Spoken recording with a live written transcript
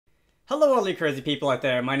Hello all you crazy people out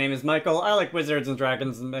there, my name is Michael, I like wizards and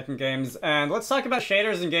dragons and making games, and let's talk about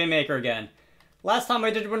shaders in GameMaker again. Last time I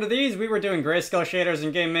did one of these, we were doing Grayscale shaders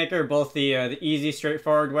in GameMaker, both the easy,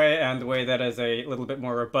 straightforward way and the way that is a little bit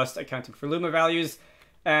more robust accounting for Luma values.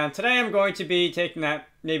 And today I'm going to be taking that,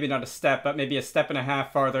 maybe not a step, but maybe a step and a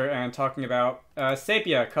half farther and talking about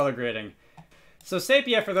Sepia color grading. So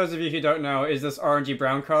Sepia, for those of you who don't know, is this orangey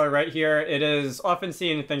brown color right here. It is often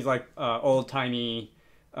seen in things like old-timey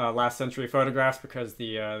last century photographs because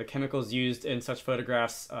the chemicals used in such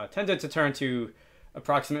photographs tended to turn to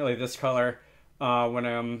approximately this color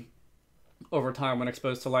when over time when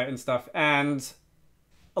exposed to light and stuff. And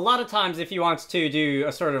a lot of times if you want to do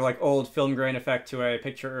a sort of like old film grain effect to a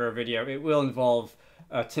picture or a video, it will involve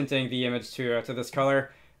tinting the image to this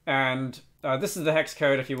color. And this is the hex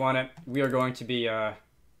code if you want it. We are going to be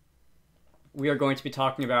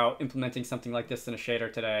talking about implementing something like this in a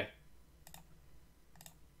shader today.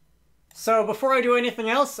 So before I do anything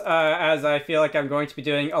else, as I feel like I'm going to be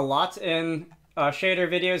doing a lot in shader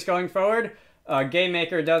videos going forward,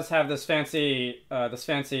 GameMaker does have this fancy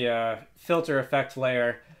filter effect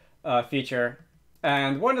layer feature,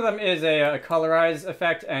 and one of them is a colorize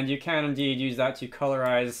effect, and you can indeed use that to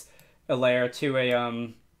colorize a layer to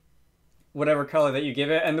a whatever color that you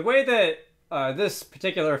give it. And the way that this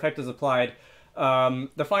particular effect is applied,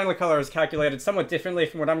 the final color is calculated somewhat differently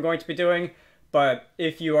from what I'm going to be doing. But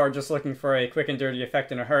if you are just looking for a quick and dirty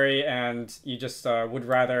effect in a hurry and you just would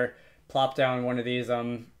rather plop down one of these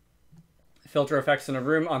filter effects in a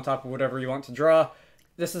room on top of whatever you want to draw,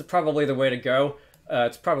 this is probably the way to go.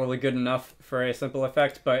 It's probably good enough for a simple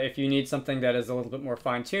effect, but if you need something that is a little bit more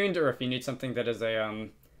fine-tuned, or if you need something that is a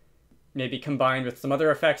maybe combined with some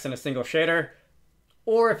other effects in a single shader,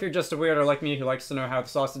 or if you're just a weirdo like me who likes to know how the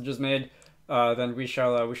sausage is made, then we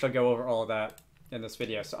shall go over all of that in this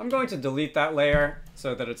video. So I'm going to delete that layer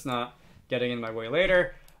so that it's not getting in my way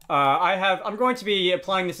later. I'm going to be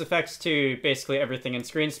applying this effect to basically everything in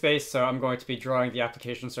screen space, so I'm going to be drawing the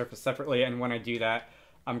application surface separately, and when I do that,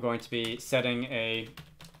 I'm going to be setting a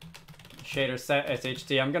shader set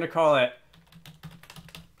SHD. I'm going to call it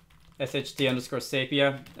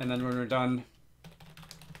SHD_Sepia, and then when we're done,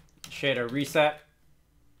 shader reset.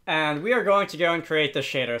 And we are going to go and create this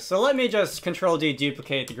shader. So let me just Control-D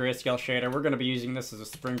duplicate the Grayscale shader. We're going to be using this as a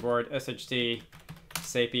springboard, SHD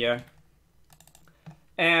Sepia.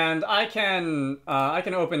 And I can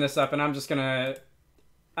open this up, and I'm just going to,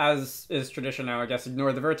 as is tradition now, I guess,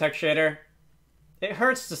 ignore the vertex shader. It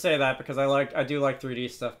hurts to say that because I do like 3D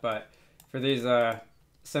stuff, but for these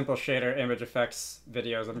simple shader image effects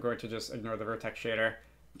videos, I'm going to just ignore the vertex shader.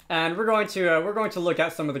 And we're going to look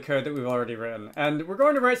at some of the code that we've already written, and we're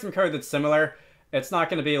going to write some code that's similar. It's not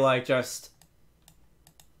going to be like just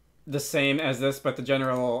the same as this, but the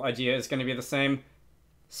general idea is going to be the same.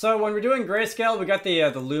 So when we're doing grayscale, we got the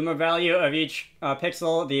luma value of each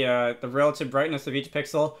pixel, the relative brightness of each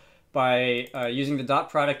pixel, by using the dot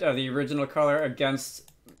product of the original color against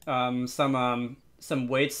some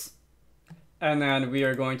weights. And then we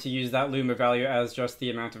are going to use that luma value as just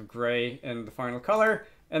the amount of gray in the final color.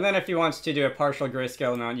 And then if you want to do a partial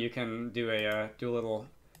grayscale amount, you can do a little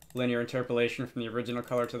linear interpolation from the original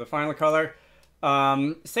color to the final color.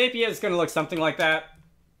 Sepia is going to look something like that.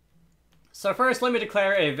 So first, let me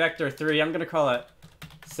declare a vector3. I'm going to call it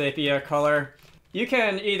Sepia color. You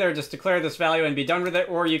can either just declare this value and be done with it,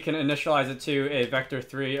 or you can initialize it to a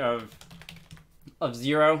vector3 of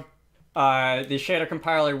 0. The shader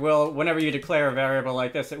compiler will, whenever you declare a variable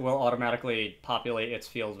like this, it will automatically populate its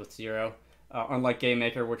fields with 0. Unlike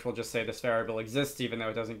GameMaker, which will just say this variable exists even though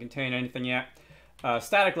it doesn't contain anything yet.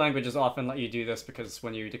 Static languages often let you do this because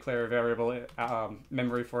when you declare a variable,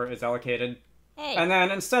 memory for it is allocated. Hey. And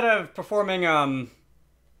then instead of performing one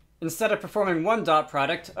dot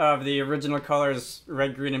product of the original colors,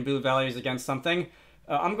 red, green, and blue values against something,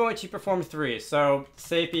 I'm going to perform 3. So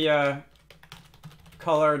Sepia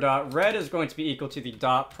color.red is going to be equal to the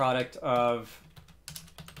dot product of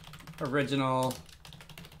original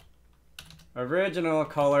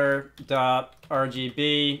color dot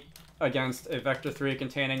RGB against a vector3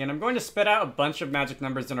 containing, and I'm going to spit out a bunch of magic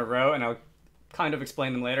numbers in a row, and I'll kind of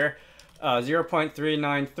explain them later.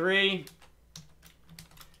 0.393,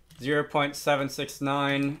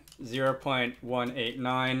 0.769,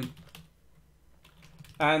 0.189.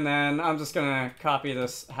 And then I'm just going to copy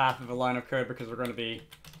this half of a line of code because we're going to be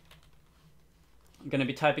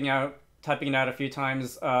typing it out a few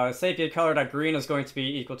times. Sepia color.green is going to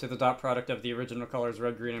be equal to the dot product of the original colors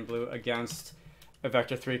red, green, and blue against a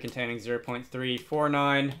vector3 containing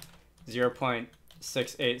 0.349,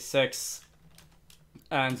 0.686,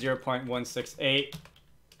 and 0.168.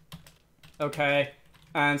 Okay,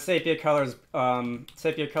 And sepia colors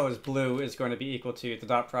blue is going to be equal to the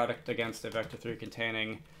dot product against a vector 3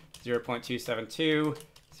 containing 0.272,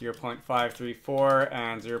 0.534,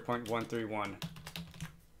 and 0.131.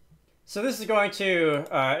 So this is going to,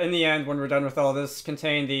 in the end, when we're done with all this,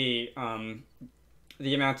 contain the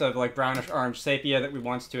amount of like brownish orange sepia that we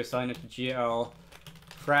want to assign it to GL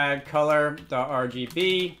frag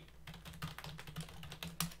color.rgb.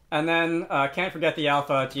 And then can't forget the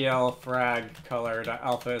alpha. GL frag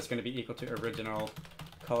color.alpha is going to be equal to original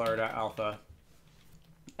color.alpha.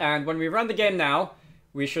 And when we run the game now,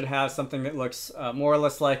 we should have something that looks more or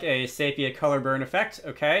less like a sepia color burn effect,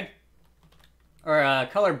 okay? Or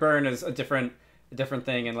color burn is a different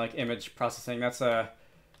thing in like image processing. That's one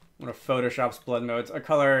of Photoshop's blood modes. A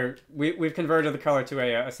color, we've converted the color to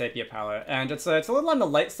a sepia palette, and it's a little on the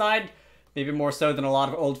light side, maybe more so than a lot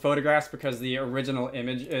of old photographs because the original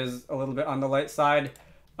image is a little bit on the light side.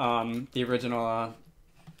 The original,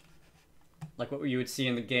 like what you would see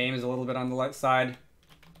in the game, is a little bit on the light side.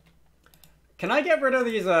 Can I get rid of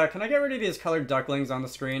these? Can I get rid of these colored ducklings on the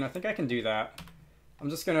screen? I think I can do that. I'm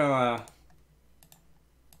just gonna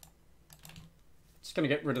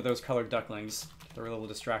get rid of those colored ducklings. They're a little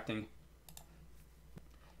distracting.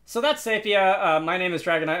 So that's Sepia. My name is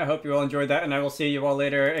Dragonite. I hope you all enjoyed that, and I will see you all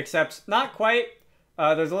later, except not quite.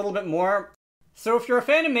 There's a little bit more. So if you're a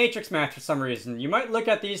fan of matrix math for some reason, you might look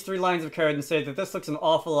at these 3 lines of code and say that this looks an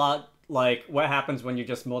awful lot like what happens when you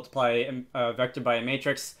just multiply a vector by a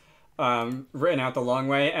matrix, written out the long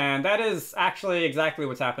way, and that is actually exactly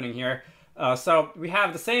what's happening here. So we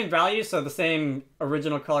have the same value, so the same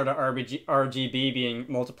original color to RGB being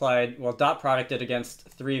multiplied, well, dot producted against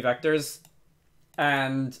 3 vectors.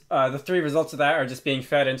 And the 3 results of that are just being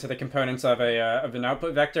fed into the components of an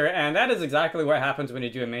output vector, and that is exactly what happens when you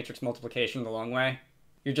do a matrix multiplication the long way.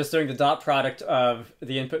 You're just doing the dot product of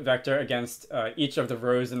the input vector against each of the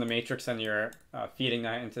rows in the matrix, and you're feeding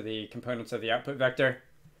that into the components of the output vector.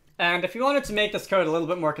 And if you wanted to make this code a little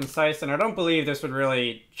bit more concise, and I don't believe this would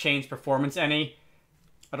really change performance any,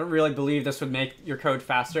 I don't really believe this would make your code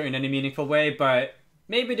faster in any meaningful way, but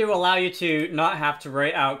maybe to allow you to not have to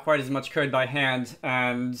write out quite as much code by hand,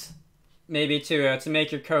 and maybe to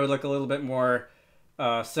make your code look a little bit more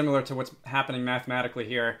similar to what's happening mathematically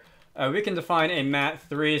here. We can define a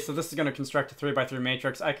mat3, so this is going to construct a 3x3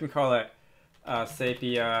 matrix. I can call it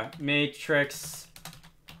Sepia matrix,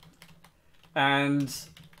 and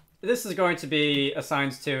this is going to be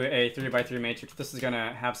assigned to a 3x3 matrix. This is going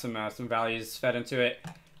to have some values fed into it,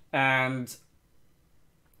 and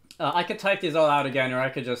I could type these all out again, or I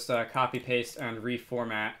could just copy paste and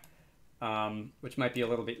reformat, which might be a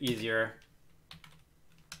little bit easier.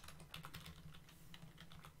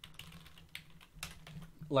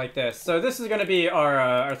 Like this. So this is going to be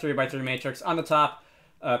our 3x3 matrix. On the top,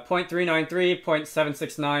 0.393,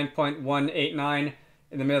 0.769, 0.189.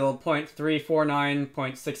 In the middle, 0.349,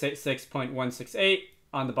 0.686, 0.168.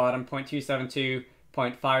 On the bottom, 0.272,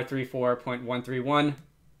 0.534, 0.131.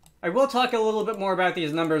 I will talk a little bit more about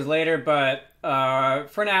these numbers later, but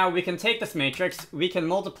for now, we can take this matrix, we can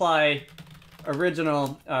multiply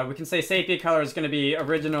original, we can say sepia color is going to be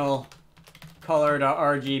original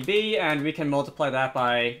color.rgb, and we can multiply that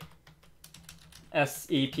by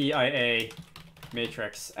sepia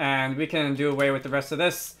matrix. And we can do away with the rest of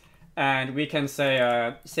this, and we can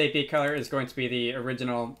say sepia color is going to be the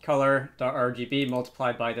original color.rgb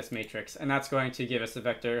multiplied by this matrix, and that's going to give us a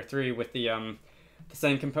vector 3 with the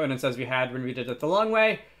same components as we had when we did it the long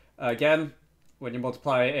way. Again, when you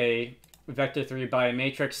multiply a vector 3 by a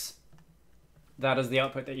matrix, that is the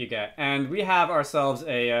output that you get. And we have ourselves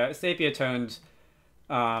a sepia-toned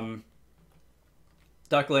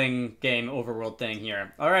duckling game overworld thing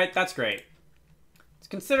here. Alright, that's great. It's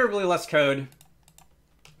considerably less code.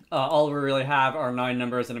 All we really have are 9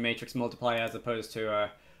 numbers in a matrix multiply as opposed to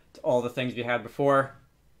all the things we had before.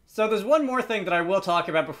 So there's one more thing that I will talk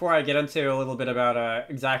about before I get into a little bit about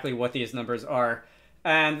exactly what these numbers are.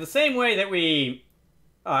 And the same way that we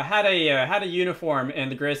had a uniform in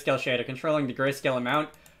the grayscale shader controlling the grayscale amount,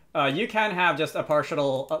 you can have just a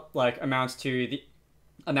partial amounts to the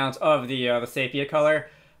amount of the sepia color.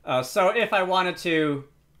 So if I wanted to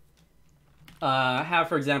have,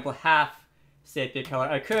 for example, half sepia color,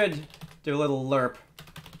 I could do a little lerp,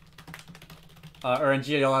 or in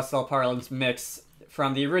GLSL parlance, mix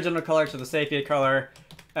from the original color to the sepia color,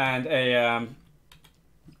 and a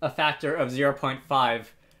factor of 0.5,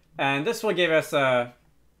 and this will give us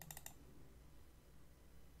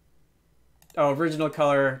original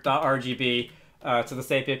color.rgb to the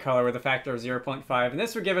sepia color with a factor of 0.5, and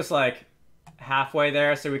this would give us like halfway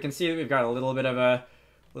there. So we can see that we've got a little bit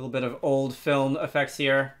of old film effects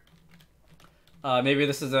here. Maybe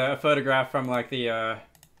this is a photograph from like the, I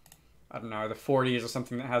don't know, the 40s or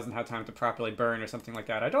something that hasn't had time to properly burn or something like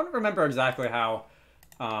that. I don't remember exactly how,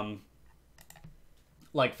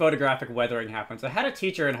 like, photographic weathering happens. I had a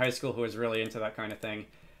teacher in high school who was really into that kind of thing,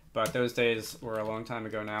 but those days were a long time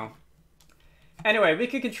ago now. Anyway, we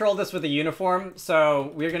could control this with a uniform,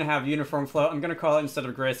 so we're going to have uniform float. I'm going to call it, instead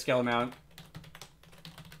of grayscale amount,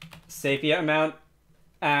 Sepia amount.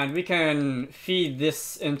 And we can feed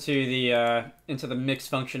this into the mix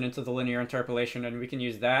function, into the linear interpolation, and we can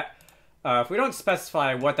use that. If we don't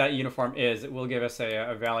specify what that uniform is, it will give us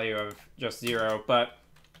a value of just 0. But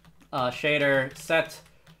shader set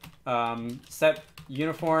set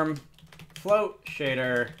uniform float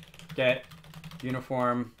shader get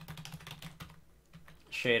uniform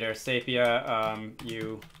shader sepia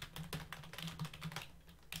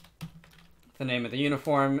the name of the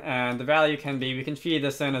uniform, and the value can be, we can feed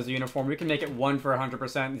this in as a uniform. We can make it 1 for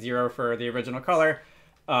 100%, 0 for the original color.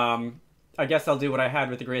 I guess I'll do what I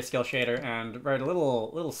had with the grayscale shader and write a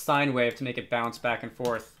little sine wave to make it bounce back and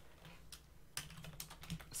forth.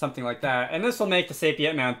 Something like that. And this will make the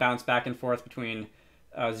sepia amount bounce back and forth between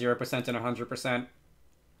 0% and 100%.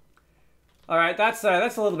 Alright, that's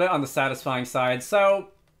a little bit on the satisfying side. So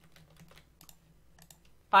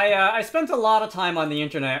I spent a lot of time on the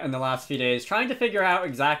internet in the last few days trying to figure out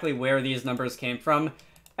exactly where these numbers came from,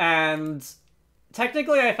 and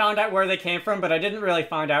technically I found out where they came from, but I didn't really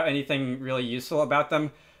find out anything really useful about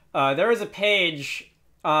them. There is a page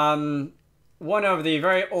on one of the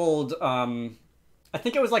very old, I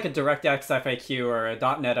think it was like a DirectX FAQ or a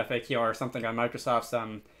 .NET FAQ or something on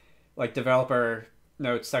Microsoft's like developer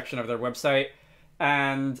notes section of their website,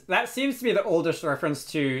 and that seems to be the oldest reference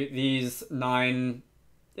to these 9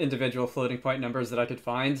 individual floating point numbers that I could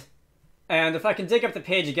find. And if I can dig up the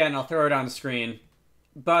page again, I'll throw it on the screen.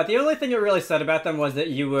 But the only thing it really said about them was that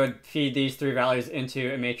you would feed these 3 values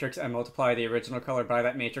into a matrix and multiply the original color by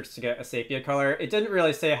that matrix to get a sepia color. It didn't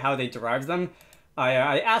really say how they derived them.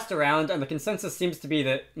 I asked around, and the consensus seems to be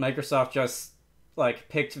that Microsoft just like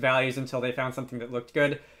picked values until they found something that looked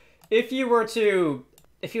good. If you were to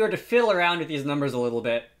fill around with these numbers a little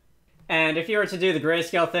bit, and if you were to do the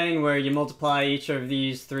grayscale thing where you multiply each of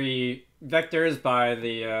these 3 vectors by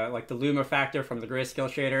the like the luma factor from the grayscale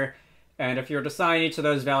shader, and if you were to assign each of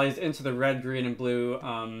those values into the red, green, and blue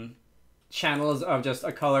channels of just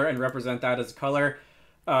a color and represent that as a color,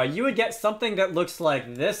 you would get something that looks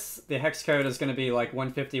like this. The hex code is going to be like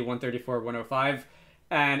 150, 134, 105,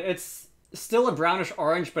 and it's still a brownish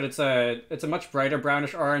orange, but it's a much brighter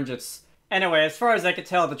brownish orange. Anyway, as far as I could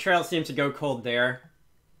tell, the trail seemed to go cold there.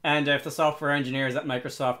 And if the software engineers at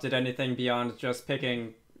Microsoft did anything beyond just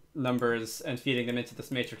picking numbers and feeding them into this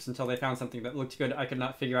matrix until they found something that looked good, I could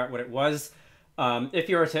not figure out what it was. If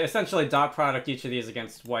you were to essentially dot product each of these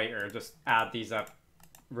against white, or just add these up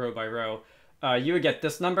row by row, you would get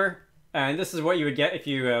this number. And this is what you would get if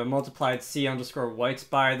you multiplied C_white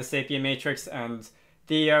by the sepia matrix, and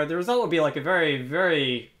the result would be like a very,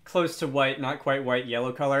 very close to white, not quite white,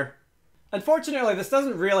 yellow color. Unfortunately, this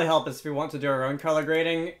doesn't really help us if we want to do our own color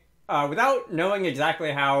grading. Without knowing exactly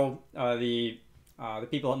how the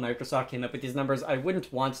people at Microsoft came up with these numbers, I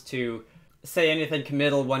wouldn't want to say anything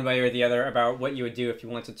committal one way or the other about what you would do if you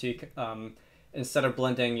wanted to, instead of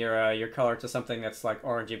blending your color to something that's like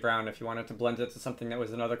orangey brown, if you wanted to blend it to something that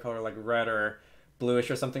was another color like red or bluish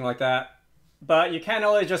or something like that. But you can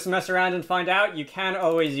always just mess around and find out. You can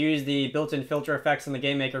always use the built-in filter effects in the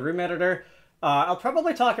GameMaker room editor. I'll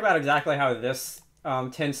probably talk about exactly how this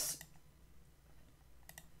tints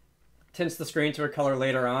the screen to a color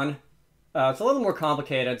later on. It's a little more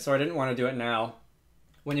complicated, so I didn't want to do it now.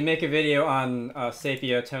 When you make a video on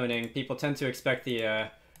sepia toning, people tend to expect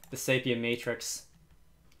the sepia matrix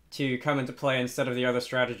to come into play instead of the other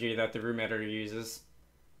strategy that the room editor uses.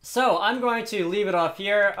 So I'm going to leave it off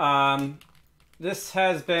here. This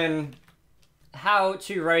has been how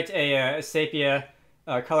to write a sepia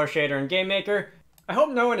color shader in GameMaker. I hope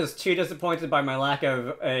no one is too disappointed by my lack of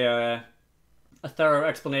a thorough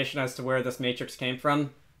explanation as to where this matrix came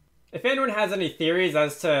from. If anyone has any theories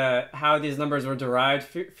as to how these numbers were derived,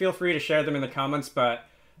 feel free to share them in the comments, but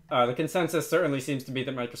the consensus certainly seems to be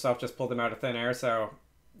that Microsoft just pulled them out of thin air, so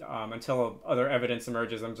until other evidence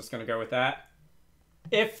emerges, I'm just going to go with that.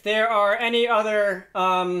 If there are any other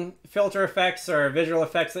filter effects or visual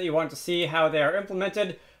effects that you want to see how they are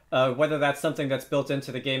implemented, whether that's something that's built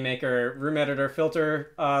into the GameMaker room editor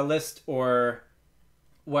filter list, or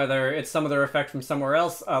whether it's some other effect from somewhere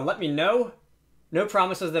else, let me know. No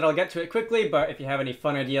promises that I'll get to it quickly, but if you have any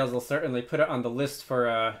fun ideas, I'll certainly put it on the list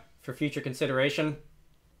for future consideration.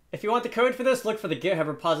 If you want the code for this, look for the GitHub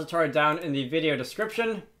repository down in the video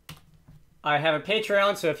description. I have a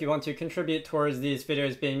Patreon, so if you want to contribute towards these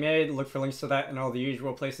videos being made, look for links to that in all the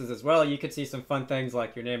usual places as well. You could see some fun things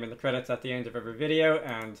like your name in the credits at the end of every video,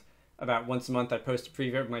 and about once a month I post a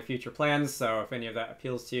preview of my future plans, so if any of that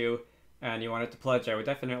appeals to you and you wanted to pledge, I would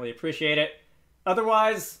definitely appreciate it.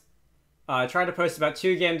 Otherwise, I try to post about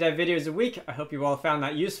 2 game dev videos a week. I hope you all found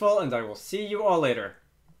that useful, and I will see you all later.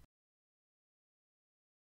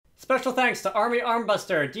 Special thanks to Army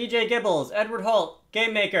Armbuster, DJ Gibbles, Edward Holt,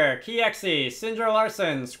 GameMaker, Keyexy, Sindra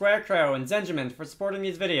Larson, Squarecrow, and Zenjamin for supporting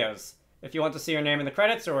these videos. If you want to see your name in the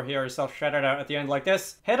credits or hear yourself shouted out at the end like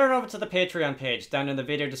this, head on over to the Patreon page down in the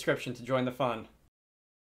video description to join the fun.